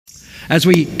As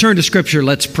we turn to Scripture,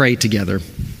 let's pray together.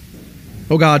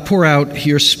 O God, pour out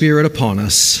your Spirit upon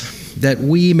us, that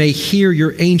we may hear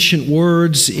your ancient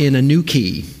words in a new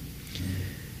key.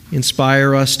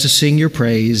 Inspire us to sing your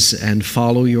praise and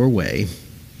follow your way.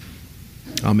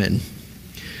 Amen.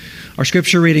 Our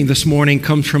Scripture reading this morning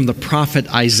comes from the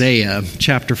prophet Isaiah,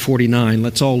 chapter 49.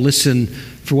 Let's all listen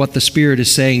for what the Spirit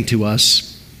is saying to us.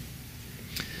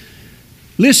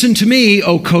 Listen to me,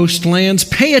 O coastlands.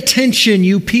 Pay attention,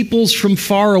 you peoples from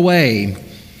far away.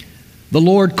 The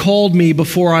Lord called me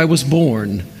before I was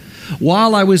born.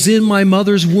 While I was in my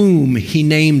mother's womb, he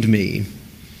named me.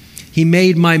 He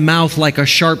made my mouth like a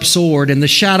sharp sword. In the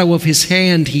shadow of his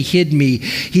hand, he hid me.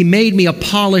 He made me a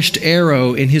polished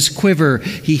arrow. In his quiver,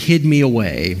 he hid me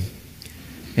away.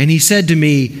 And he said to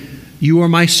me, You are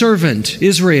my servant,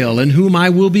 Israel, in whom I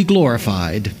will be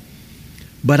glorified.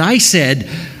 But I said,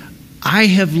 I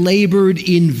have labored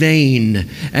in vain,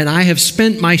 and I have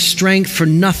spent my strength for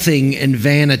nothing and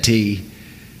vanity.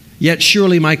 Yet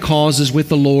surely my cause is with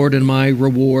the Lord, and my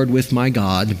reward with my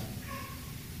God.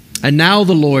 And now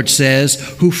the Lord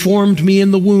says, who formed me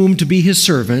in the womb to be his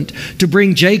servant, to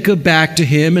bring Jacob back to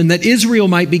him, and that Israel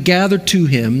might be gathered to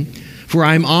him. For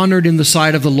I am honored in the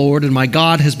sight of the Lord, and my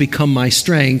God has become my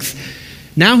strength.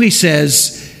 Now he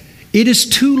says, it is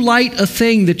too light a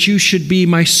thing that you should be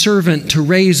my servant to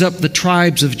raise up the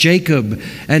tribes of Jacob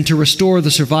and to restore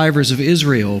the survivors of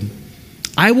Israel.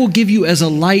 I will give you as a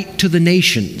light to the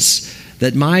nations,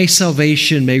 that my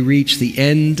salvation may reach the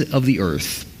end of the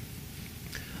earth.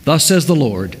 Thus says the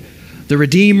Lord, the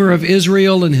Redeemer of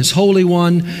Israel and his Holy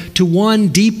One, to one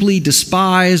deeply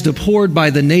despised, abhorred by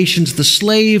the nations, the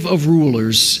slave of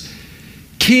rulers.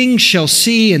 Kings shall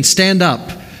see and stand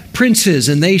up, princes,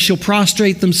 and they shall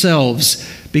prostrate themselves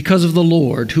because of the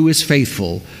Lord who is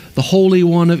faithful, the Holy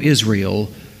One of Israel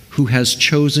who has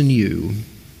chosen you.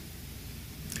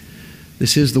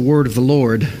 This is the word of the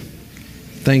Lord.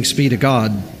 Thanks be to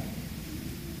God.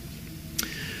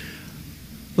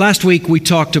 Last week we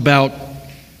talked about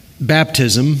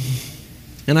baptism,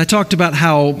 and I talked about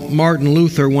how Martin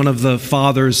Luther, one of the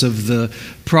fathers of the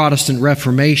Protestant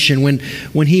Reformation,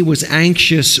 when he was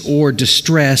anxious or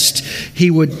distressed,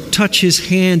 he would touch his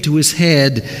hand to his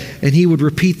head and he would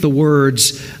repeat the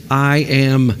words, I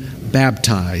am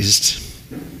baptized,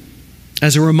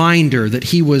 as a reminder that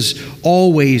he was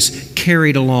always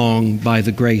carried along by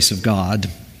the grace of God.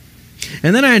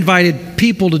 And then I invited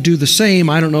people to do the same.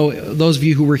 I don't know, those of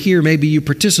you who were here, maybe you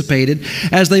participated.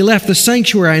 As they left the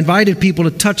sanctuary, I invited people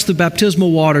to touch the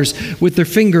baptismal waters with their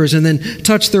fingers and then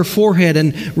touch their forehead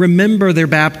and remember their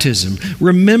baptism.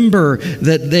 Remember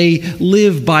that they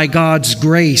live by God's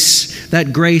grace,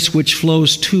 that grace which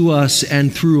flows to us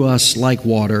and through us like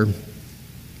water.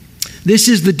 This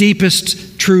is the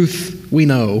deepest truth we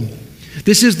know.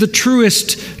 This is the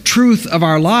truest truth of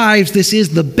our lives. This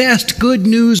is the best good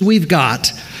news we've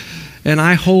got. And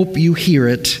I hope you hear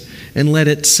it and let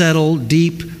it settle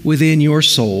deep within your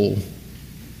soul.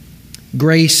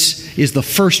 Grace is the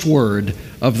first word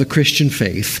of the Christian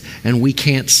faith, and we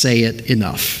can't say it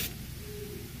enough.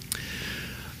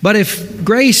 But if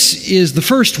grace is the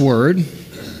first word,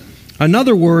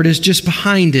 another word is just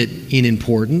behind it in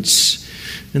importance,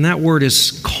 and that word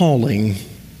is calling.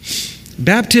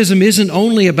 Baptism isn't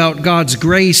only about God's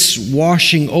grace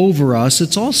washing over us,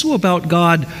 it's also about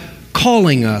God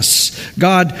calling us,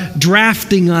 God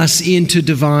drafting us into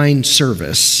divine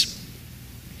service.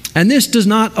 And this does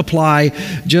not apply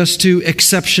just to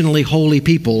exceptionally holy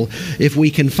people, if we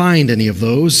can find any of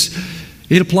those.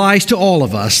 It applies to all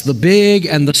of us, the big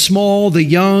and the small, the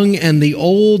young and the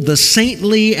old, the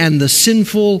saintly and the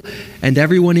sinful, and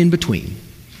everyone in between.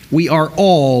 We are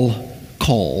all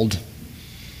called.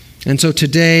 And so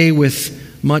today,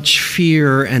 with much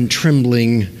fear and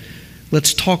trembling,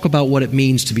 let's talk about what it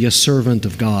means to be a servant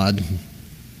of God.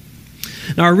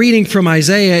 Now, our reading from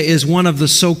Isaiah is one of the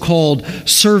so-called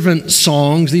servant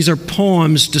songs. These are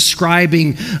poems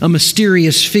describing a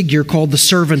mysterious figure called the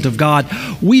servant of God.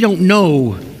 We don't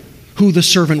know who the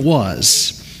servant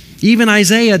was. Even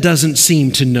Isaiah doesn't seem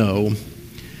to know.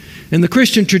 And the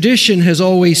Christian tradition has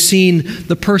always seen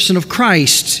the person of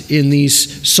Christ in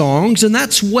these songs, and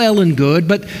that's well and good,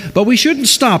 but we shouldn't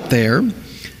stop there,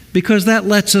 because that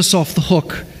lets us off the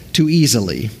hook too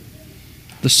easily.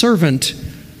 The servant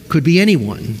could be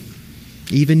anyone,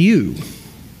 even you.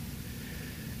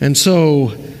 And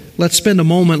so let's spend a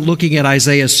moment looking at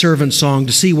Isaiah's servant song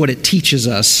to see what it teaches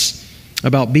us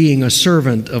about being a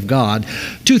servant of God.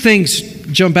 Two things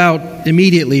jump out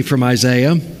immediately from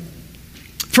Isaiah.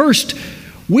 First,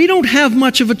 We don't have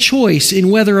much of a choice in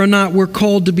whether or not we're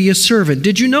called to be a servant.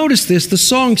 Did you notice this? The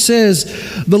song says,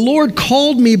 "The Lord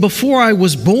called me before I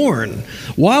was born.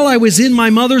 While I was in my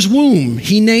mother's womb,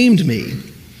 He named me."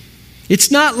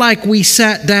 It's not like we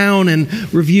sat down and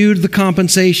reviewed the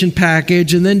compensation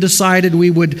package and then decided we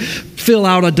would fill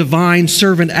out a divine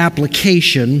servant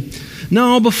application.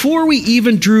 No, before we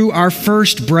even drew our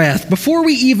first breath, before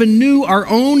we even knew our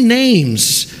own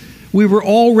names, we were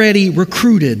already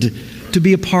recruited to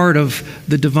be a part of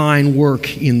the divine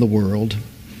work in the world.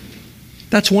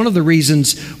 That's one of the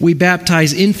reasons we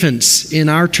baptize infants in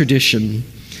our tradition,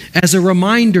 as a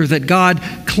reminder that God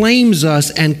claims us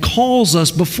and calls us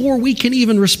before we can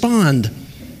even respond.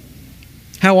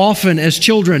 How often as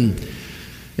children,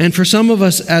 and for some of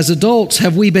us as adults,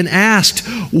 have we been asked,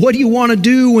 "What do you want to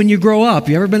do when you grow up?"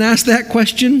 You ever been asked that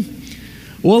question?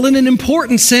 Well, in an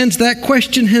important sense, that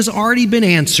question has already been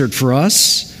answered for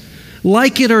us.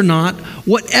 Like it or not,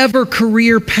 whatever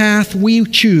career path we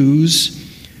choose,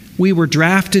 we were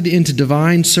drafted into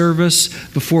divine service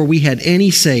before we had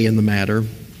any say in the matter.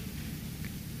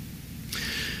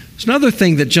 There's another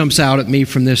thing that jumps out at me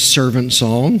from this servant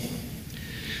song.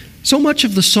 So much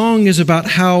of the song is about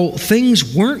how things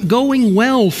weren't going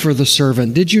well for the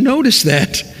servant. Did you notice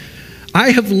that?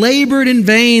 "I have labored in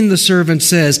vain," the servant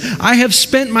says. "I have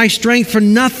spent my strength for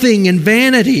nothing in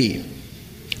vanity."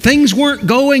 Things weren't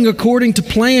going according to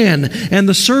plan, and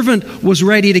the servant was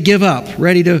ready to give up,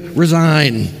 ready to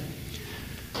resign.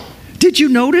 Did you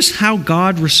notice how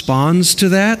God responds to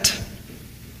that?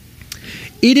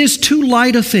 "It is too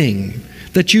light a thing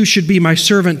that you should be my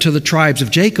servant to the tribes of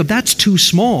Jacob. That's too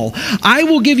small. I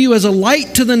will give you as a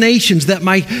light to the nations, that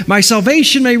my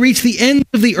salvation may reach the ends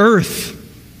of the earth."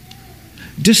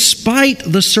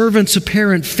 Despite the servant's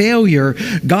apparent failure,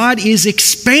 God is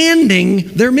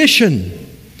expanding their mission.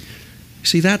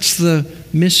 See, that's the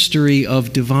mystery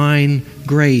of divine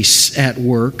grace at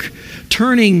work,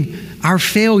 turning our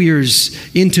failures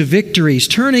into victories,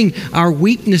 turning our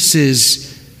weaknesses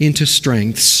into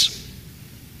strengths.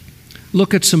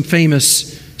 Look at some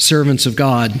famous servants of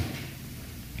God.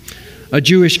 A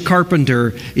Jewish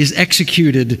carpenter is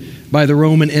executed by the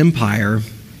Roman Empire,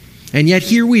 and yet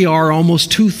here we are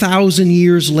almost 2,000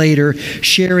 years later,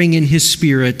 sharing in his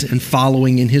spirit and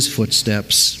following in his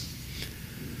footsteps.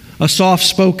 A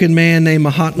soft-spoken man named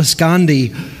Mahatma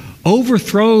Gandhi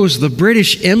overthrows the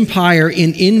British Empire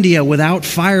in India without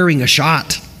firing a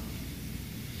shot.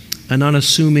 An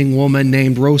unassuming woman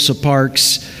named Rosa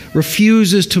Parks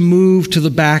refuses to move to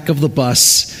the back of the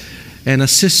bus, and a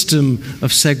system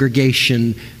of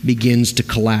segregation begins to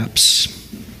collapse.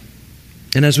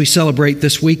 And as we celebrate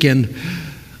this weekend,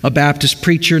 a Baptist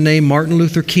preacher named Martin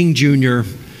Luther King Jr.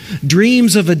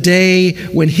 dreams of a day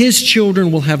when his children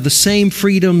will have the same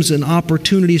freedoms and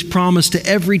opportunities promised to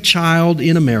every child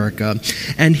in America.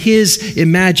 And his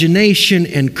imagination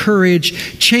and courage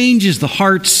changes the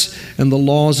hearts and the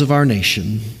laws of our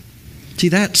nation. See,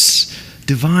 that's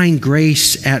divine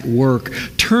grace at work,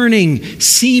 turning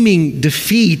seeming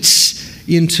defeats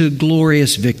into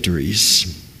glorious victories.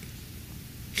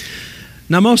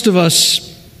 Now, most of us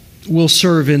will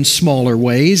serve in smaller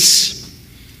ways.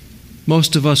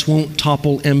 Most of us won't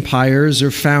topple empires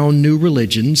or found new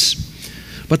religions.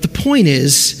 But the point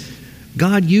is,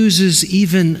 God uses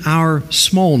even our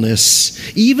smallness,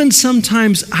 even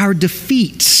sometimes our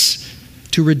defeats,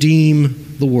 to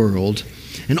redeem the world.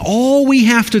 And all we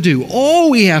have to do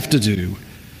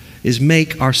is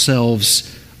make ourselves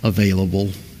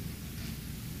available.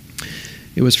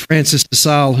 It was Francis de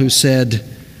Sales who said,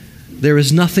 "There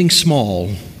is nothing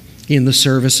small in the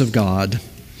service of God.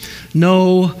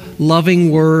 No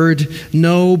loving word,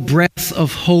 no breath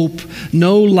of hope,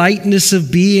 no lightness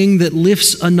of being that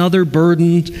lifts another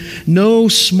burden, no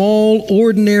small,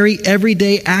 ordinary,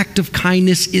 everyday act of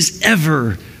kindness is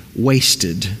ever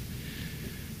wasted."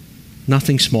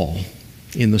 Nothing small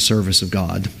in the service of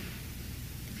God.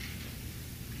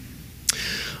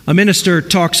 A minister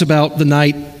talks about the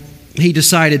night he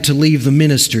decided to leave the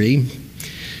ministry,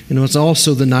 and it was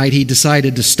also the night he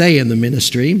decided to stay in the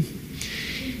ministry.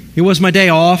 It was my day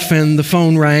off, and the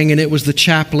phone rang, and it was the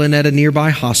chaplain at a nearby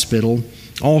hospital.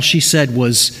 All she said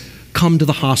was, "Come to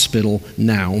the hospital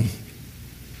now."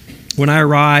 When I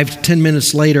arrived 10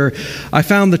 minutes later, I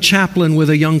found the chaplain with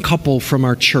a young couple from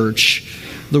our church.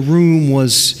 The room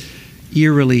was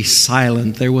eerily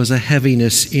silent. There was a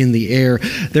heaviness in the air.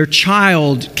 Their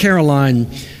child, Caroline,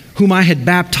 whom I had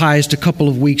baptized a couple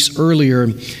of weeks earlier,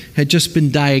 had just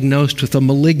been diagnosed with a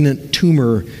malignant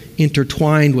tumor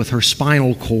intertwined with her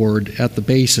spinal cord at the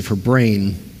base of her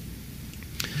brain.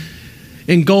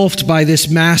 Engulfed by this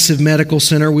massive medical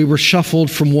center, we were shuffled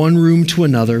from one room to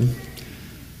another.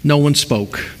 No one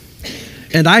spoke.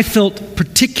 And I felt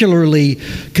particularly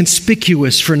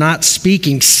conspicuous for not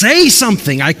speaking. Say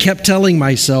something, I kept telling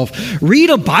myself. Read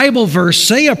a Bible verse,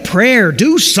 say a prayer,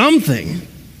 do something.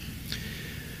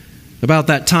 About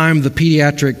that time, the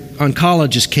pediatric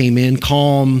oncologist came in,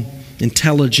 calm,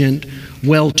 intelligent,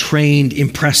 well-trained,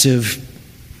 impressive.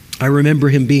 I remember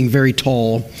him being very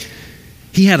tall.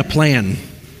 He had a plan.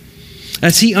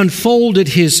 As he unfolded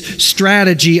his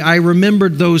strategy, I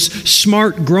remembered those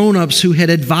smart grown-ups who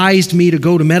had advised me to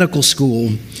go to medical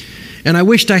school. And I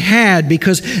wished I had,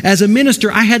 because as a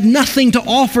minister, I had nothing to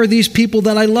offer these people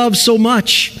that I love so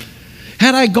much.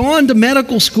 Had I gone to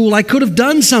medical school, I could have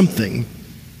done something.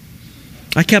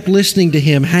 I kept listening to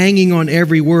him, hanging on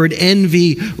every word,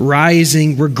 envy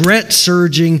rising, regret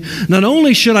surging. Not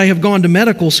only should I have gone to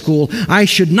medical school, I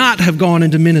should not have gone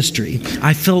into ministry.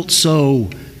 I felt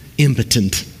so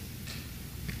impotent.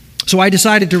 So I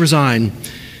decided to resign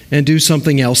and do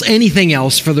something else, anything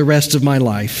else for the rest of my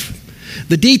life.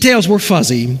 The details were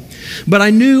fuzzy, but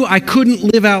I knew I couldn't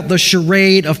live out the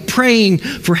charade of praying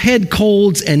for head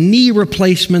colds and knee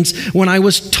replacements when I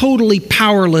was totally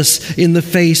powerless in the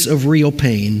face of real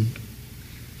pain.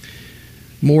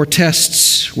 More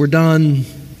tests were done.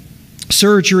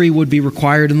 Surgery would be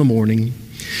required in the morning.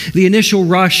 The initial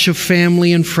rush of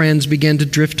family and friends began to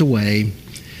drift away.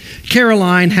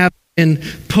 Caroline, having been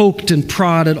poked and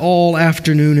prodded all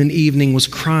afternoon and evening, was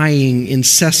crying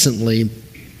incessantly.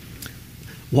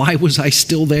 Why was I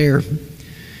still there?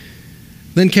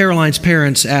 Then Caroline's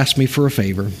parents asked me for a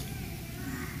favor.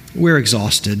 We're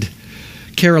exhausted.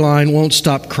 Caroline won't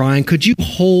stop crying. Could you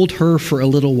hold her for a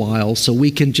little while so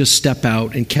we can just step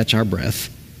out and catch our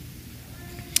breath?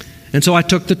 And so I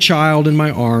took the child in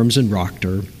my arms and rocked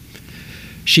her.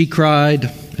 She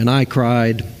cried and I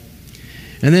cried.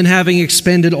 And then, having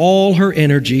expended all her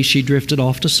energy, she drifted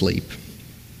off to sleep.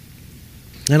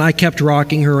 And I kept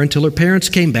rocking her until her parents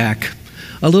came back,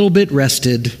 a little bit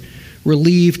rested,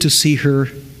 relieved to see her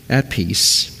at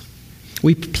peace.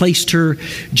 We placed her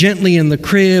gently in the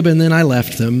crib, and then I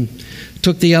left them,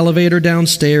 took the elevator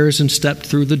downstairs, and stepped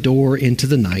through the door into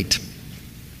the night.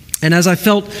 And as I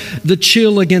felt the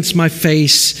chill against my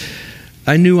face,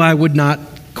 I knew I would not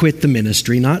quit the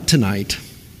ministry, not tonight.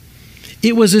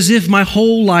 It was as if my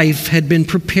whole life had been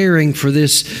preparing for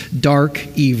this dark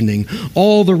evening.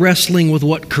 All the wrestling with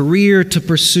what career to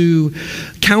pursue,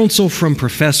 counsel from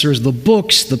professors, the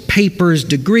books, the papers,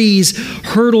 degrees,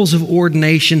 hurdles of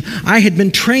ordination. I had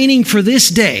been training for this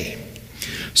day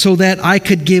so that I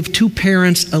could give two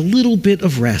parents a little bit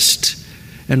of rest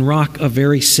and rock a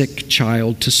very sick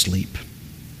child to sleep.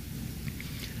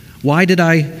 Why did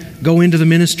I go into the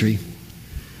ministry?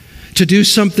 To do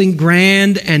something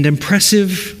grand and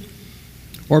impressive,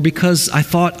 or because I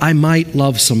thought I might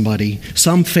love somebody,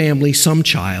 some family, some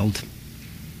child?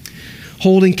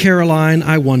 Holding Caroline,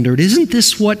 I wondered, isn't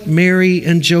this what Mary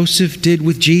and Joseph did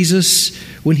with Jesus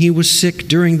when he was sick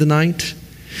during the night?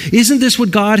 Isn't this what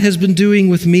God has been doing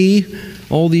with me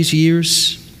all these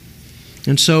years?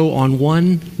 And so on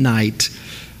one night,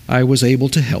 I was able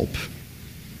to help.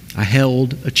 I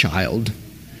held a child.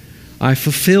 I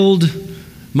fulfilled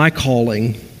my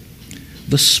calling,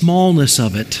 the smallness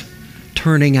of it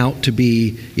turning out to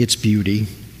be its beauty.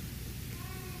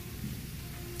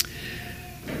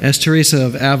 As Teresa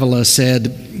of Avila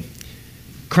said,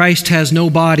 Christ has no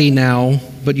body now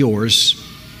but yours,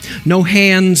 no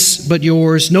hands but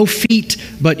yours, no feet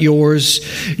but yours.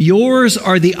 Yours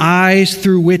are the eyes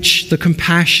through which the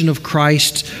compassion of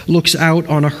Christ looks out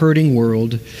on a hurting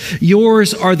world.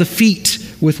 Yours are the feet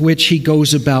with which he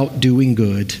goes about doing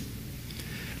good.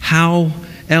 How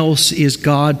else is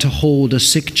God to hold a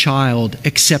sick child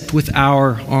except with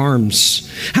our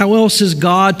arms? How else is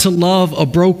God to love a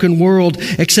broken world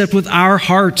except with our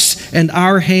hearts and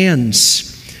our hands?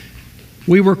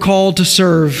 We were called to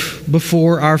serve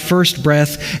before our first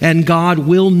breath, and God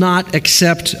will not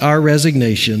accept our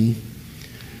resignation.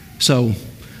 So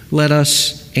let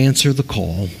us answer the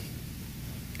call.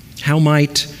 How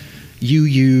might you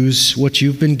use what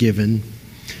you've been given,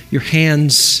 your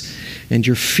hands and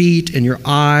your feet and your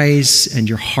eyes and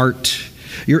your heart,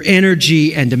 your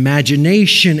energy and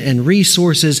imagination and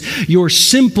resources, your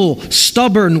simple,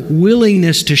 stubborn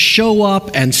willingness to show up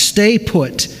and stay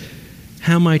put?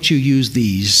 How might you use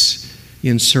these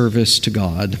in service to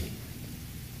God?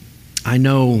 I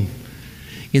know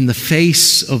in the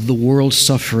face of the world's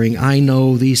suffering, I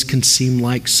know these can seem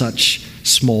like such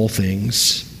small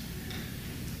things,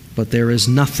 but there is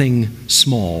nothing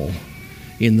small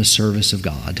in the service of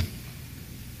God.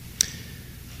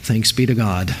 Thanks be to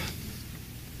God.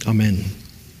 Amen.